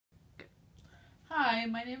Hi,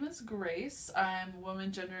 my name is Grace. I'm a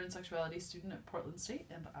woman, gender, and sexuality student at Portland State,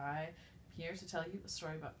 and I'm here to tell you a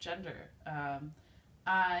story about gender.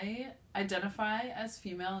 I identify as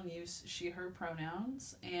female and use she, her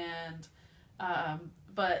pronouns, and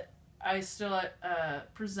but I still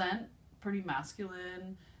present pretty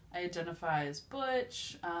masculine. I identify as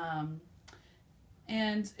butch.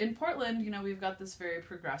 And in Portland, we've got this very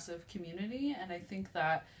progressive community, and I think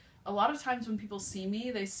that a lot of times when people see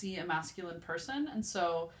me, they see a masculine person, and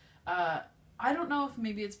so uh, I don't know if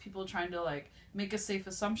maybe it's people trying to like make a safe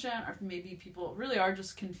assumption, or if maybe people really are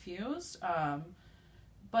just confused.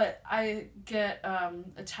 But I get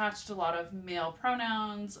attached to a lot of male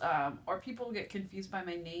pronouns, or people get confused by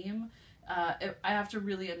my name. I have to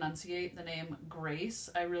really enunciate the name Grace.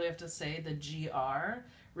 I really have to say the GR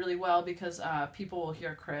really well because people will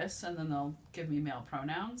hear Chris and then they'll give me male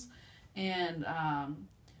pronouns,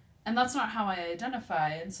 and that's not how I identify.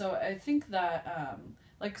 And so I think that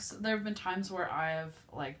there have been times where I've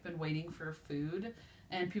like been waiting for food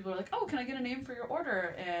and people are like, "Oh, can I get a name for your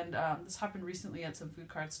order?" And this happened recently at some food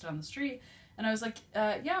carts down the street, and I was like,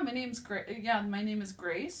 "Yeah, my name is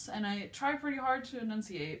Grace," and I tried pretty hard to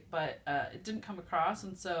enunciate, but it didn't come across,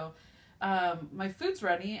 and so my food's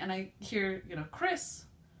ready, and I hear Chris,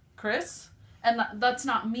 and that's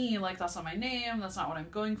not me. Like that's not my name. That's not what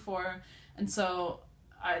I'm going for, and so.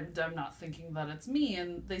 I'm not thinking that it's me,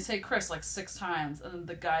 and they say Chris like 6 times, and then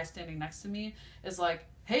the guy standing next to me is like,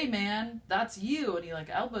 "Hey man, that's you," and he like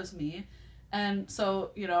elbows me, and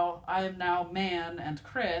so I am now man and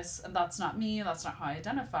Chris, and that's not me. That's not how I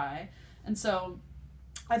identify, and so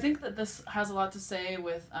I think that this has a lot to say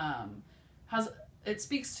with has it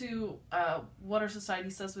speaks to what our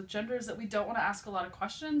society says with gender is that we don't want to ask a lot of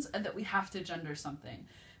questions and that we have to gender something,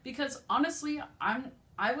 because honestly,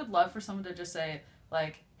 I would love for someone to just say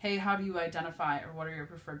like, "Hey, how do you identify?" or "What are your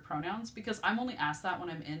preferred pronouns?" Because I'm only asked that when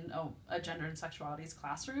I'm in a gender and sexualities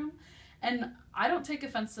classroom. And I don't take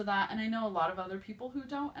offense to that, and I know a lot of other people who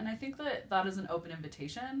don't, and I think that that is an open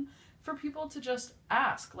invitation for people to just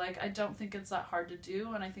ask. Like, I don't think it's that hard to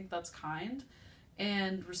do, and I think that's kind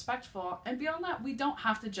and respectful. And beyond that, we don't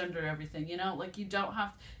have to gender everything, like you don't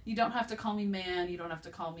have to call me man, you don't have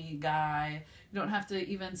to call me guy, you don't have to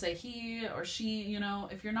even say he or she,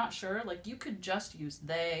 if you're not sure, like you could just use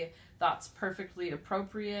they. That's perfectly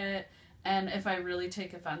appropriate. And if I really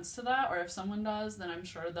take offense to that, or if someone does, then I'm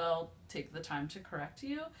sure they'll take the time to correct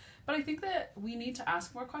you. But I think that we need to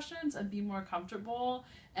ask more questions and be more comfortable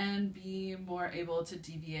and be more able to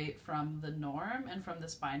deviate from the norm and from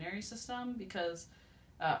this binary system, because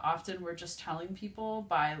often we're just telling people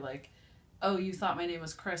by like, "Oh, you thought my name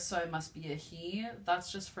was Chris, so I must be a he."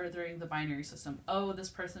 That's just furthering the binary system. "Oh, this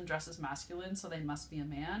person dresses masculine, so they must be a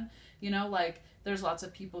man." Like there's lots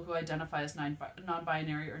of people who identify as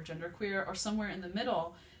non-binary or genderqueer or somewhere in the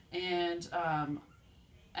middle, and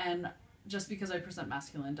just because I present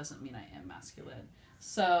masculine doesn't mean I am masculine.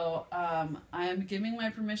 So I am giving my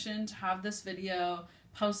permission to have this video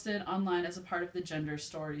posted online as a part of the Gender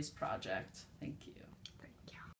Stories project. Thank you.